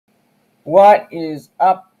What is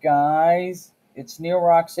up, guys? It's Neil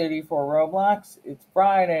Rock City for Roblox. It's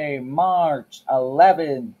Friday, March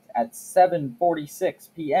 11th at 7:46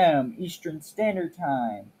 p.m. Eastern Standard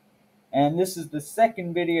Time. And this is the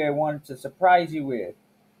second video I wanted to surprise you with.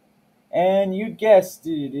 And you guessed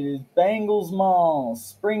it, it is Bangles Mall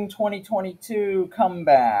Spring 2022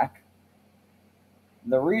 comeback.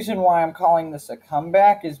 The reason why I'm calling this a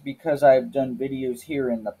comeback is because I've done videos here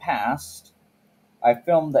in the past. I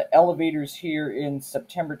filmed the elevators here in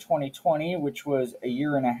September 2020, which was a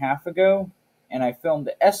year and a half ago, and I filmed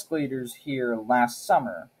the escalators here last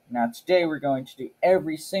summer. Now today we're going to do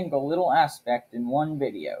every single little aspect in one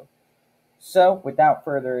video. So without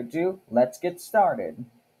further ado, let's get started.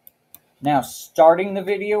 Now starting the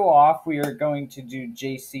video off, we are going to do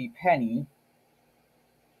JCPenney,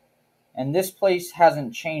 and this place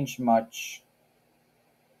hasn't changed much.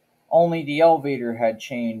 Only the elevator had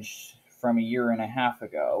changed from a year and a half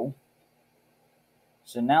ago.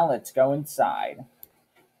 So now let's go inside.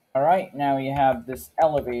 Alright, now we have this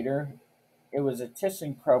elevator. It was a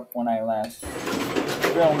ThyssenKrupp when I last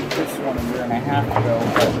filmed this one a year and a half ago,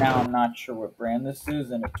 but now I'm not sure what brand this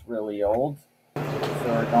is and it's really old. So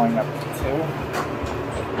we're going up to 2.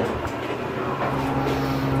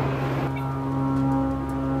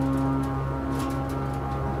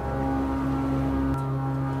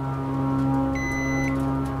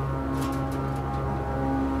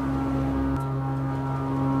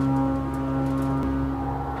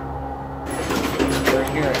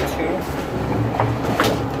 Here at 2.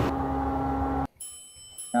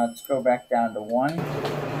 Now let's go back down to 1.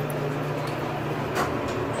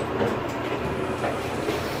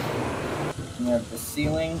 And you have the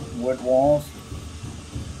ceiling, wood walls,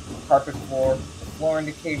 carpet floor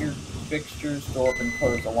indicator, fixtures, door open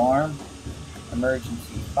close alarm,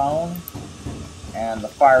 emergency phone, and the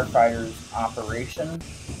firefighter's operation.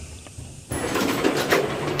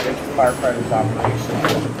 There's the firefighter's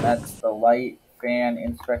operation. That's the light, fan,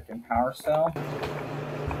 inspect, and power cell.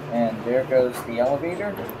 And there goes the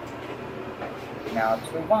elevator. Now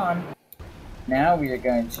let's move on. Now we are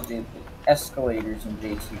going to do the escalators in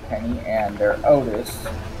JCPenney, and they're Otis.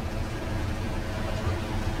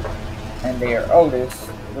 And they are Otis,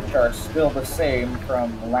 which are still the same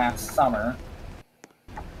from last summer.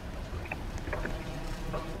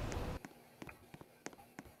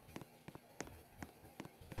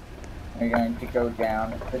 We're going to go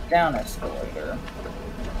down the down escalator.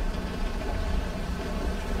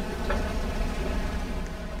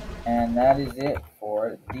 And that is it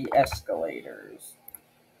for the escalators.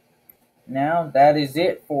 Now that is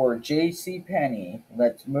it for JCPenney.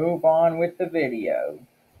 Let's move on with the video.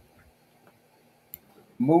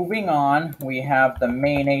 Moving on, we have the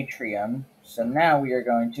main atrium. So now we are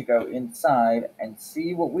going to go inside and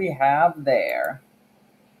see what we have there.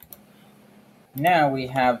 Now we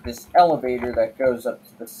have this elevator that goes up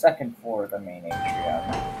to the second floor of the main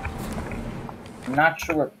atrium. I'm not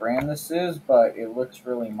sure what brand this is, but it looks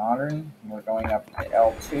really modern. We're going up to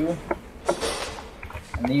L2.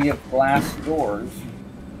 And these have glass doors.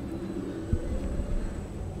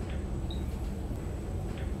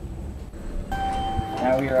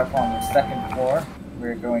 Now we are up on the second floor.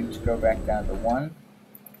 We're going to go back down to 1.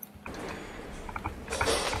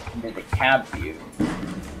 Into the cab view.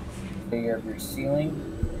 There you have your ceiling,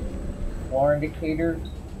 floor indicator,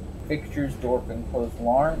 fixtures, door open close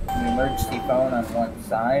alarm, the emergency phone on one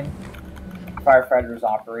side, firefighter's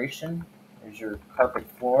operation. There's your carpet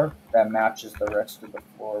floor that matches the rest of the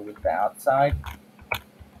floor with the outside.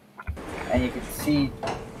 And you can see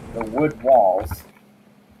the wood walls.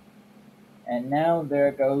 And now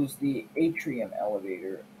there goes the atrium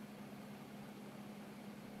elevator.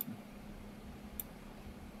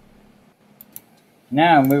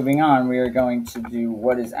 Now moving on, we are going to do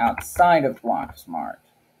what is outside of Bloxmart.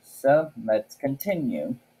 So let's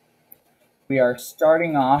continue. We are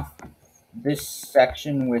starting off this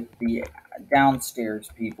section with the downstairs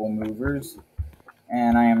people movers,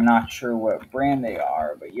 and I am not sure what brand they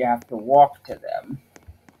are, but you have to walk to them.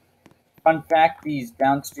 Fun fact, these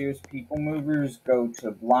downstairs people movers go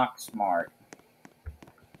to Bloxmart,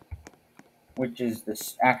 which is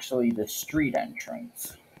actually the street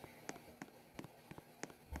entrance.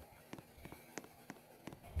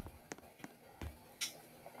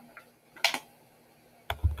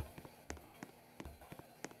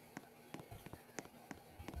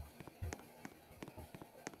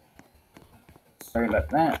 Sorry about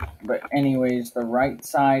that. But anyways, the right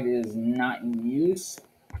side is not in use.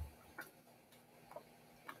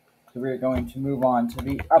 So we're going to move on to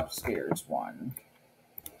the upstairs one.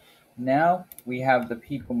 Now we have the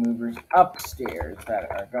people movers upstairs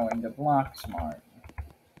that are going to Bloxmart.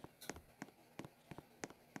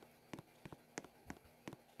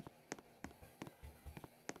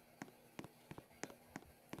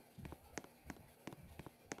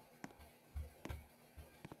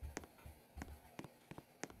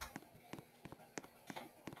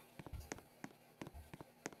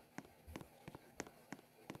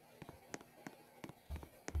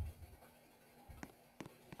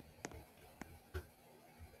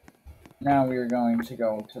 Now we are going to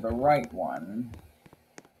go to the right one.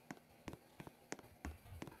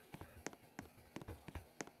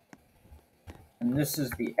 And this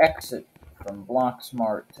is the exit from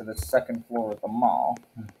Bloxmart to the second floor of the mall.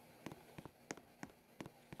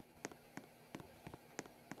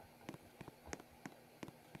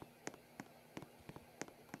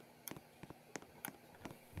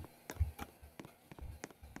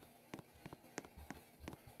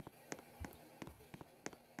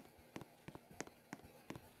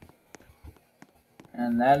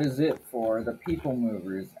 And that is it for the people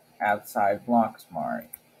movers outside Bloxmart.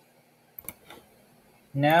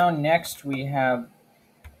 Now next we have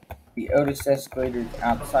the Otis escalators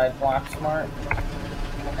outside Bloxmart,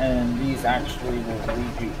 and these actually will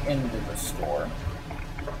lead you into the store.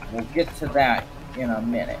 We'll get to that in a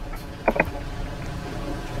minute.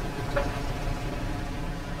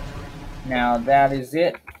 Now that is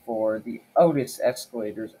it for the Otis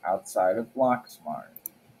escalators outside of Bloxmart.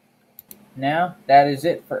 Now that is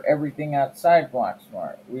it for everything outside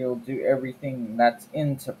Bloxmart. We'll do everything that's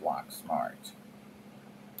into Bloxmart.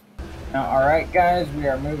 Now, alright guys, we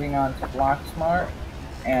are moving on to Bloxmart,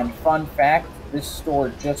 and fun fact, this store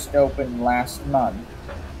just opened last month.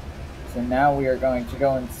 So now we are going to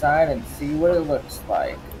go inside and see what it looks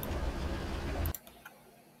like.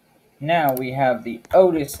 Now we have the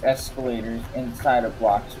Otis escalators inside of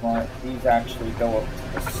Bloxmart. These actually go up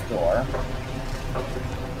to the store.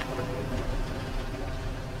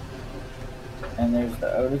 And there's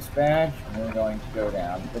the Otis badge, and we're going to go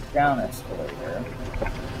down the down escalator.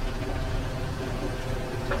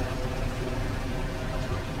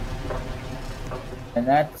 And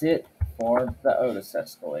that's it for the Otis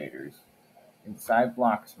escalators inside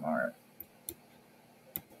Bloxmart.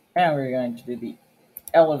 Now we're going to do the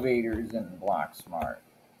elevators in Bloxmart.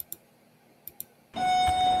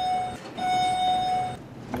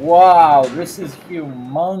 Wow, this is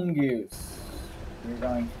humongous. We're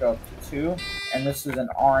going to go up to 2, and this is an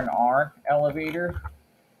R&R elevator,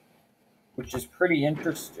 which is pretty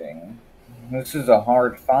interesting. This is a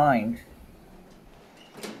hard find.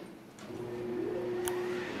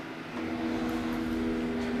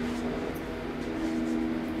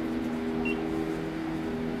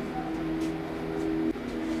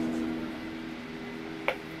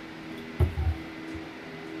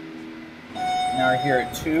 Now we're here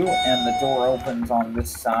at 2, and the door opens on this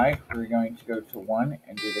side. We're going to go to 1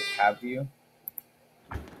 and do the cab view.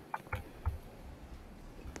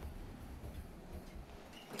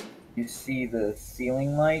 You see the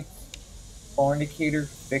ceiling lights, floor indicator,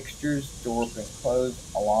 fixtures, door open and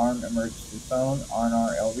close, alarm, emergency phone,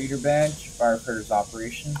 R&R elevator badge, firefighter's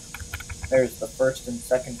operation. There's the first and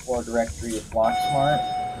second floor directory of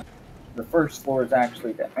Bloxmart. The first floor is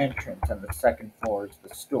actually the entrance, and the second floor is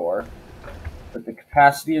the store. But the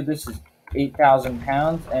capacity of this is 8,000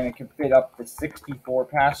 pounds, and it can fit up to 64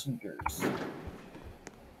 passengers.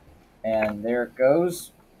 And there it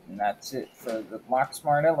goes. And that's it for the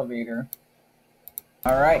Bloxmart elevator.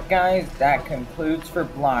 Alright guys, that concludes for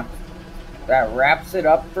that wraps it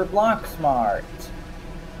up for Bloxmart.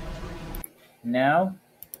 Now,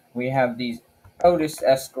 we have these Otis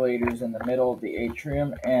escalators in the middle of the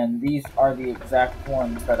atrium, and these are the exact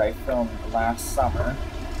ones that I filmed last summer.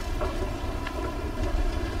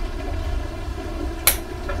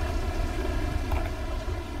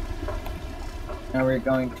 Now we're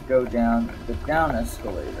going to go down the down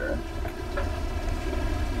escalator.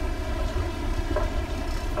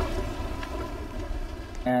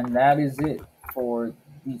 And that is it for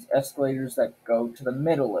these escalators that go to the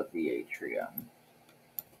middle of the atrium.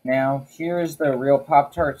 Now, here is the Real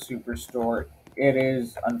Pop-Tart Superstore. It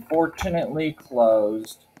is unfortunately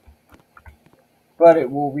closed, but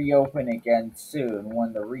it will reopen again soon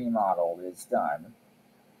when the remodel is done.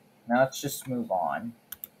 Now let's just move on.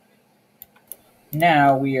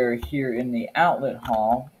 Now we are here in the outlet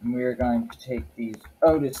hall, and we are going to take these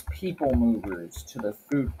Otis people movers to the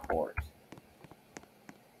food court.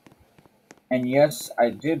 And yes, I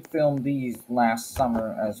did film these last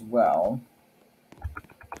summer as well.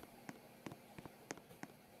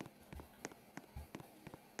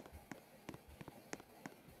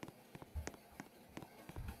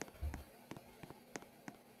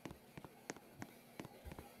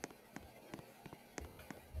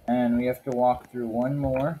 And we have to walk through one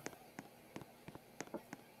more.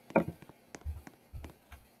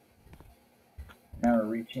 Now we're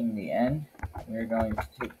reaching the end. We're going to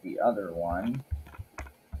take the other one,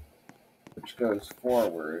 which goes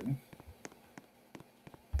forward.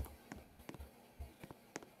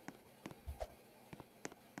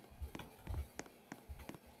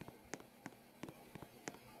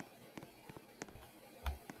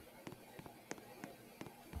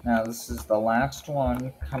 Now this is the last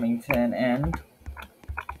one coming to an end.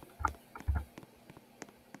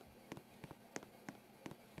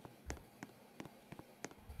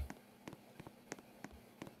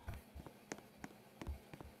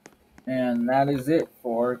 And that is it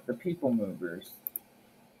for the people movers.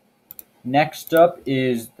 Next up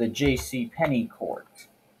is the JCPenney court.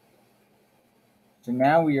 So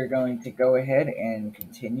now we are going to go ahead and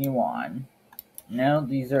continue on. Now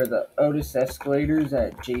these are the Otis escalators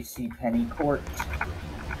at JCPenney court.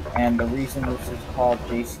 And the reason this is called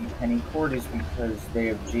JCPenney court is because they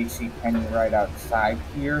have JCPenney right outside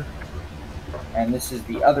here. And this is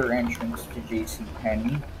the other entrance to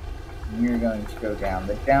JCPenney. And you're going to go down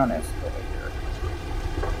the down escalator.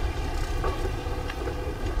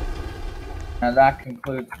 Now that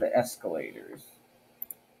concludes the escalators.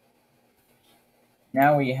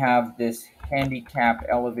 Now we have this handicap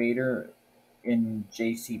elevator in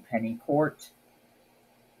JCPenney court.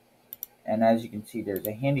 And as you can see, there's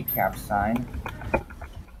a handicap sign.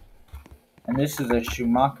 And this is a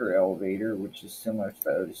Schumacher elevator, which is similar to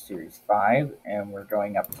the Otis Series 5, and we're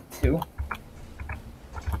going up to 2.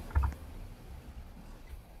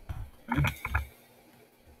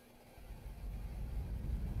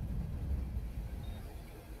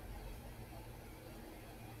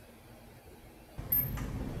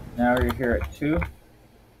 Now you're here at 2.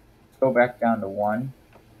 Let's go back down to 1.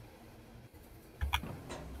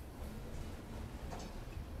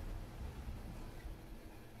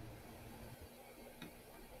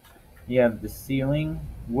 You have the ceiling,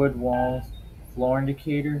 wood walls, floor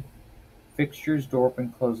indicator, fixtures, door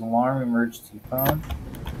open, close alarm, emergency phone,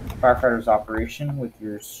 firefighter's operation with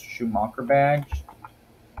your Schumacher badge.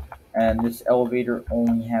 And this elevator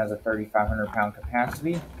only has a 3,500 pound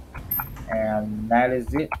capacity. And that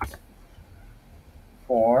is it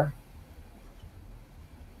for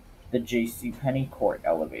the JCPenney court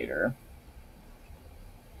elevator.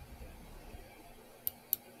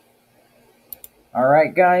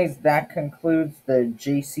 Alright guys, that concludes the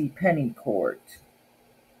JCPenney court.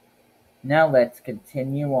 Now let's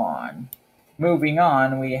continue on. Moving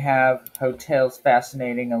on, we have hotels,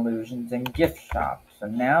 fascinating illusions, and gift shops. So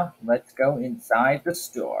now let's go inside the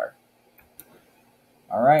store.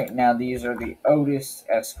 Alright, now these are the Otis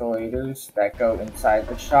escalators that go inside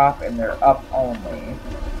the shop, and they're up only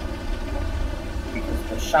because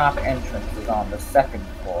the shop entrance is on the 2nd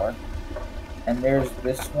floor. And there's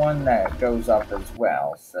this one that goes up as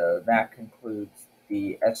well, so that concludes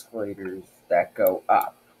the escalators that go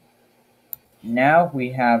up. Now we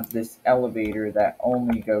have this elevator that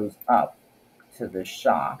only goes up to the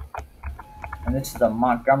shop. And this is a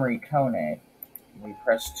Montgomery Kone. We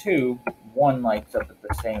press 2, 1 lights up at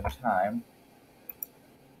the same time.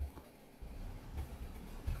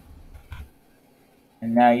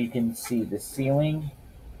 And now you can see the ceiling,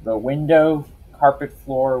 the window, carpet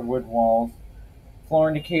floor, wood walls, floor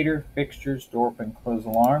indicator, fixtures, door open, close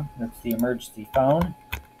alarm. That's the emergency phone.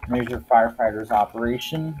 And there's your firefighter's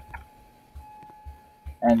operation.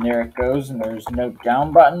 And there it goes, and there's no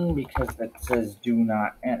down button because it says do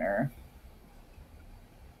not enter.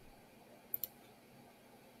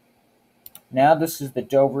 Now this is the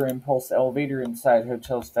Dover Impulse elevator inside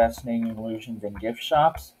hotels, fascinating illusions, and gift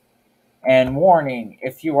shops. And warning,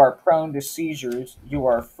 if you are prone to seizures, you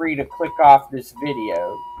are free to click off this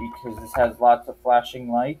video because this has lots of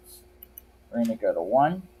flashing lights. We're going to go to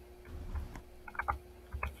 1.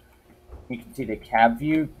 You can see the cab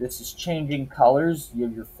view. This is changing colors. You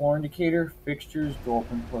have your floor indicator, fixtures, door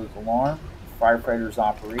open, close alarm, firefighter's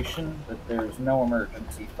operation, but there's no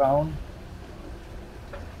emergency phone.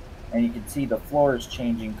 And you can see the floor is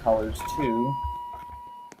changing colors too.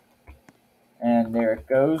 And there it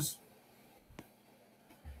goes.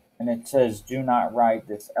 And it says, do not ride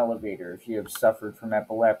this elevator if you have suffered from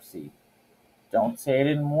epilepsy. Don't say I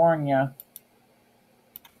didn't warn you.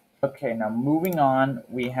 Okay, now moving on,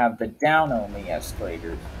 we have the down-only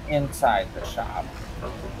escalators inside the shop.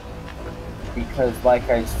 Because, like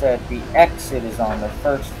I said, the exit is on the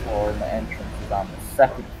 1st floor and the entrance is on the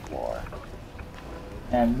 2nd floor.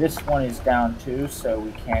 And this one is down too, so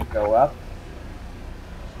we can't go up.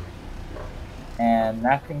 And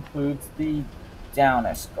that concludes the down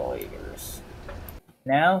escalators.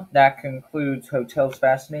 Now, that concludes Hotels,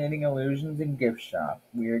 Fascinating Illusions, and Gift Shop.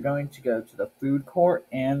 We are going to go to the food court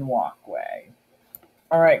and walkway.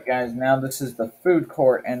 Alright guys, now this is the food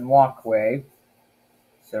court and walkway.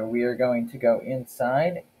 So we are going to go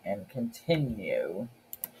inside and continue.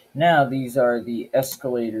 Now these are the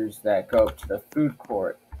escalators that go up to the food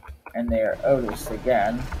court, and they are Otis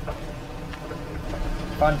again.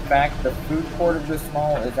 Fun fact, the food court of this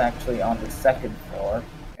mall is actually on the 2nd floor,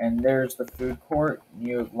 and there's the food court.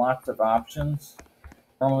 You have lots of options.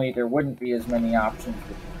 Normally there wouldn't be as many options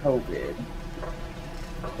with COVID,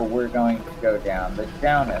 but we're going to go down the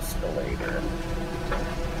down escalator.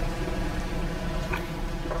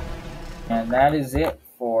 And that is it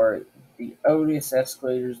for the Otis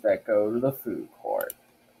escalators that go to the food court.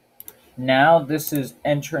 Now this is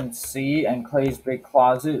entrance C and Clay's Big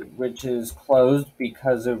Closet, which is closed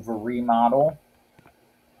because of a remodel.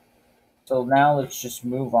 So now let's just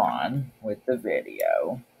move on with the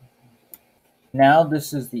video. Now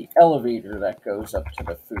this is the elevator that goes up to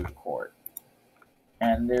the food court.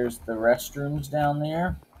 And there's the restrooms down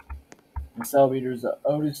there. This elevator is the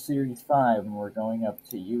Otis Series 5 and we're going up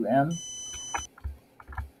to UM.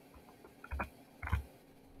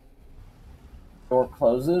 Door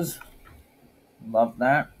closes. Love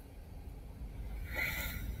that.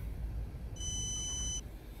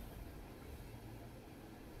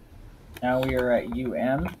 Now we are at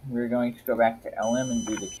UM. We're going to go back to LM and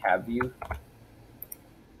do the cab view.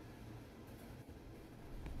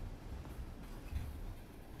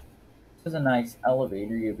 This is a nice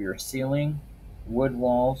elevator. You have your ceiling, wood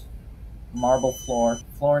walls, marble floor,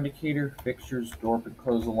 floor indicator, fixtures, door open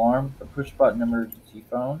close alarm, a push button emergency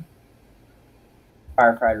phone,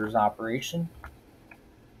 firefighter's operation,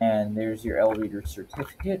 and there's your elevator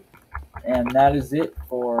certificate. And that is it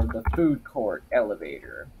for the food court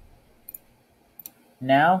elevator.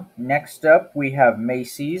 Now, next up, we have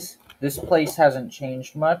Macy's. This place hasn't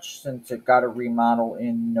changed much since it got a remodel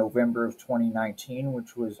in November of 2019,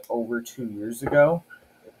 which was over 2 years ago.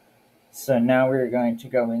 So now we're going to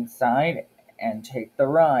go inside and take the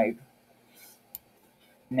ride.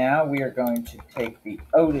 Now we are going to take the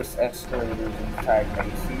Otis escalators inside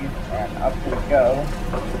Macy's, and up we go.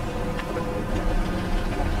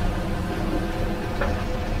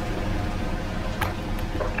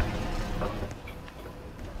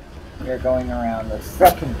 We're going around the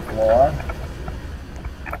second floor,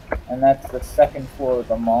 and that's the second floor of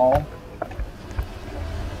the mall,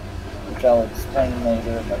 which I'll explain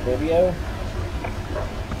later in the video.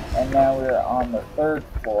 And now we're on the third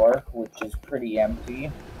floor, which is pretty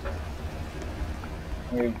empty.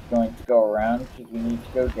 We're going to go around because we need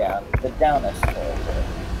to go down the down escalator.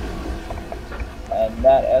 And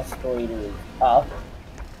that escalator is up.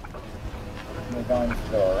 We're going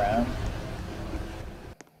to go around.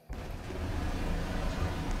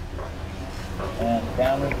 And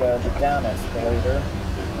down we go, the down escalator.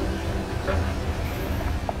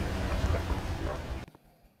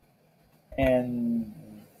 And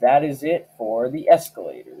that is it for the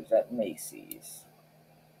escalators at Macy's.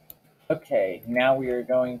 Okay, now we are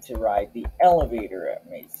going to ride the elevator at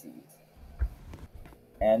Macy's.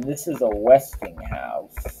 And this is a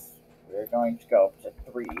Westinghouse. We're going to go up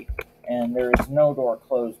to 3. And there is no door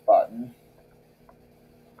close button.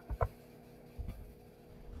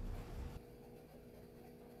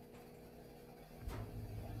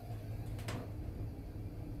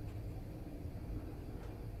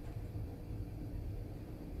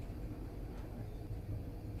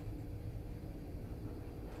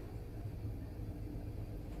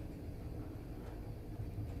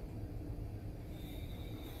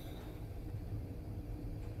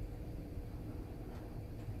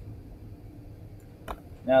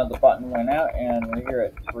 Now the button went out and we're here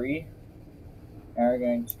at 3. Now we're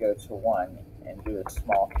going to go to 1 and do a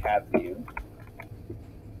small cab view.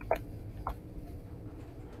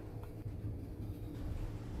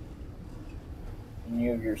 And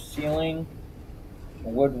you have your ceiling,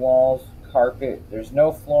 wood walls, carpet. There's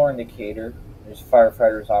no floor indicator. There's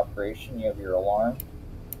firefighter's operation. You have your alarm.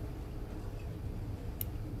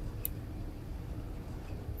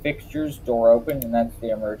 Fixtures, door open, and that's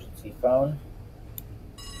the emergency phone.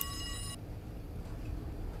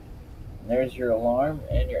 And there's your alarm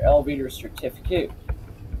and your elevator certificate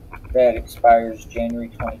that expires January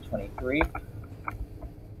 2023.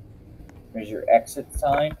 There's your exit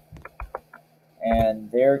sign.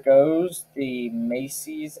 And there goes the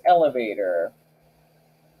Macy's elevator.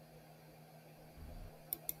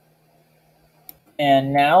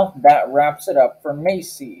 And now that wraps it up for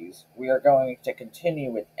Macy's. We are going to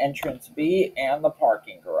continue with entrance B and the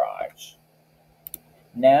parking garage.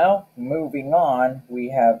 Now, moving on, we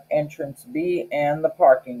have entrance B and the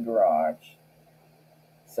parking garage.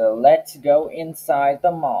 So let's go inside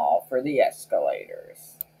the mall for the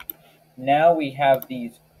escalators. Now we have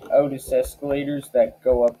these Otis escalators that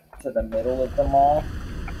go up to the middle of the mall.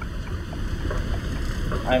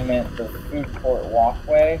 I meant the food court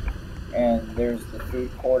walkway, and there's the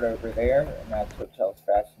food court over there, and that's Hotels,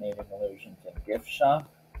 Fascinating Illusions, and Gift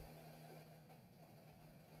Shop.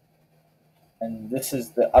 And this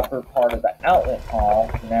is the upper part of the outlet hall.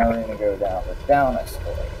 Now we're going to go down the down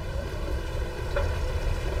escalator.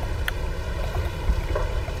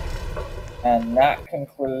 And that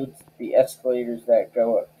concludes the escalators that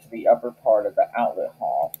go up to the upper part of the outlet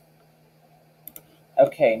hall.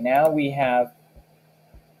 Okay, now we have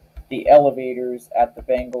the elevators at the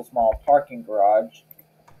Bangles Mall parking garage.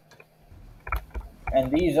 And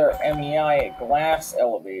these are MEI glass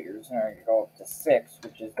elevators, and we're going to go up to 6,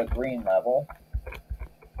 which is the green level.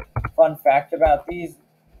 Fun fact about these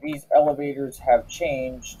elevators have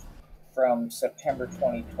changed from September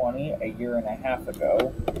 2020, a year and a half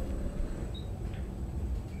ago.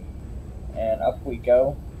 And up we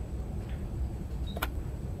go.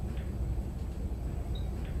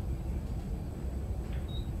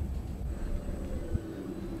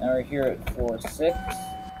 Now we're here at floor 6. Let's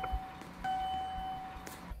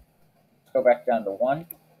go back down to 1.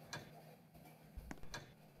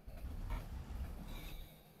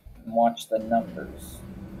 And watch the numbers.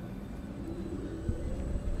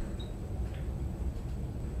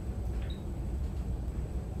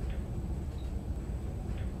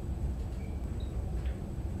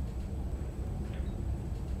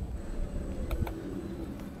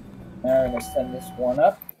 Now we're going to send this one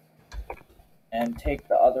up and take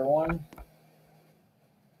the other one.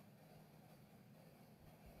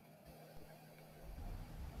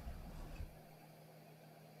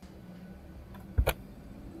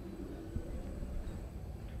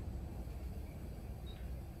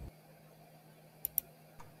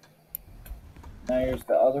 Now here's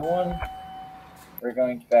the other one. We're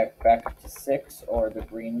going to back up to 6, or the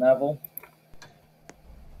green level.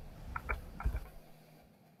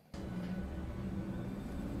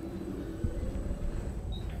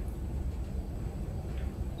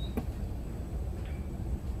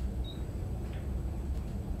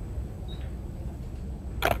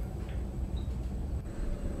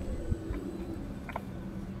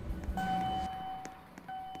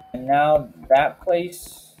 And now that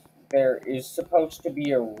place, there is supposed to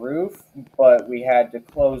be a roof, but we had to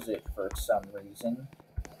close it for some reason.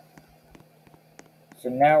 So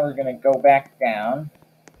now we're going to go back down.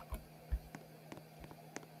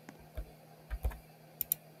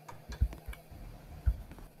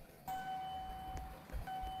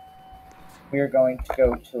 We are going to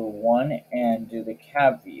go to 1 and do the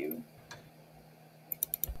cab view.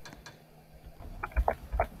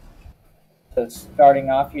 So starting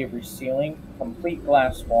off, you have your ceiling, complete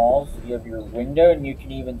glass walls, you have your window, and you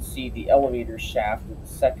can even see the elevator shaft of the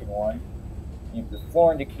second one. You have your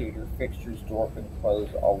floor indicator, fixtures, door open, close,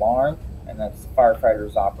 alarm, and that's the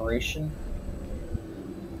firefighter's operation.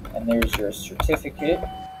 And there's your certificate.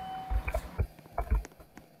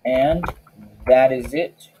 And that is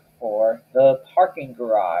it for the parking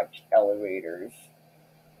garage elevators.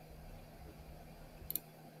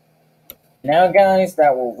 Now guys,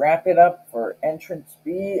 that will wrap it up for entrance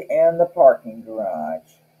B and the parking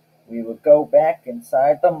garage. We will go back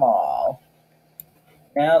inside the mall.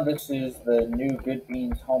 Now this is the new Good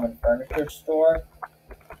Beans Home and Furniture store.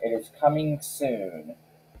 It is coming soon.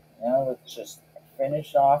 Now let's just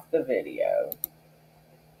finish off the video.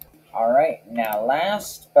 Alright, now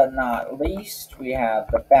last but not least, we have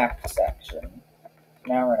the back section.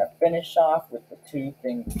 Now we're going to finish off with the 2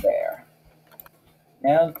 things there.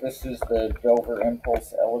 Now this is the Dover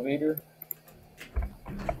Impulse elevator.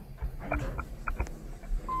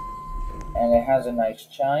 And it has a nice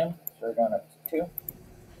chime, so we're going up to 2.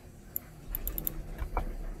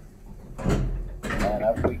 And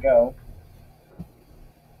up we go.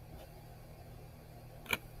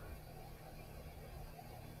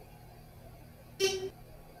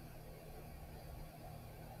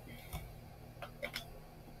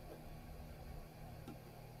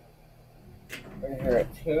 We're here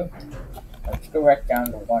at 2. Let's go back down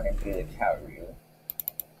to 1 and do the tower view.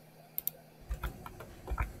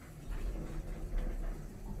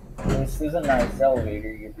 This is a nice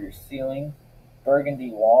elevator. You have your ceiling, burgundy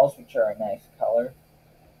walls, which are a nice color.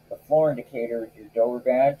 The floor indicator with your Dover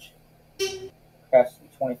badge. Capacity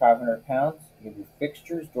 2,500 pounds. You have your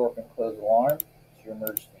fixtures, door open, close alarm. It's your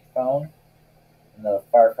emergency phone. And the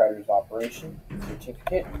firefighter's operation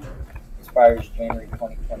certificate. Expires January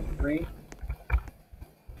 2023.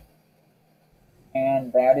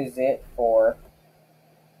 And that is it for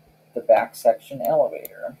the back section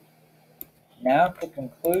elevator. Now to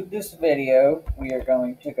conclude this video, we are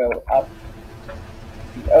going to go up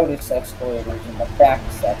the Otis escalators in the back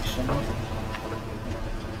section.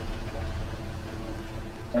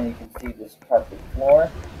 And you can see this carpet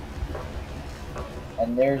floor.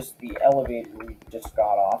 And there's the elevator we just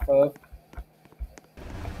got off of.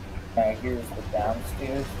 Now here's the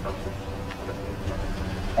downstairs.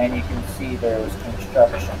 And you can see there's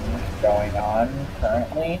construction going on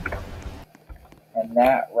currently. And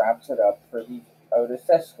that wraps it up for the Otis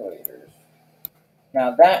escalators.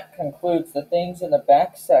 Now that concludes the things in the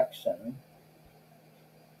back section.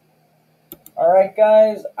 Alright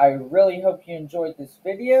guys, I really hope you enjoyed this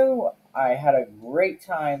video. I had a great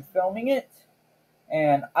time filming it.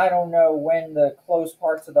 And I don't know when the closed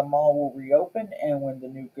parts of the mall will reopen and when the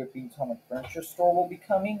new Good Beans Home and Furniture store will be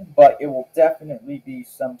coming, but it will definitely be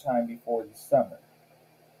sometime before the summer.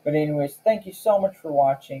 But anyways, thank you so much for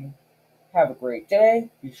watching. Have a great day.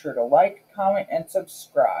 Be sure to like, comment, and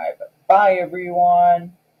subscribe. Bye,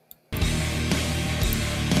 everyone.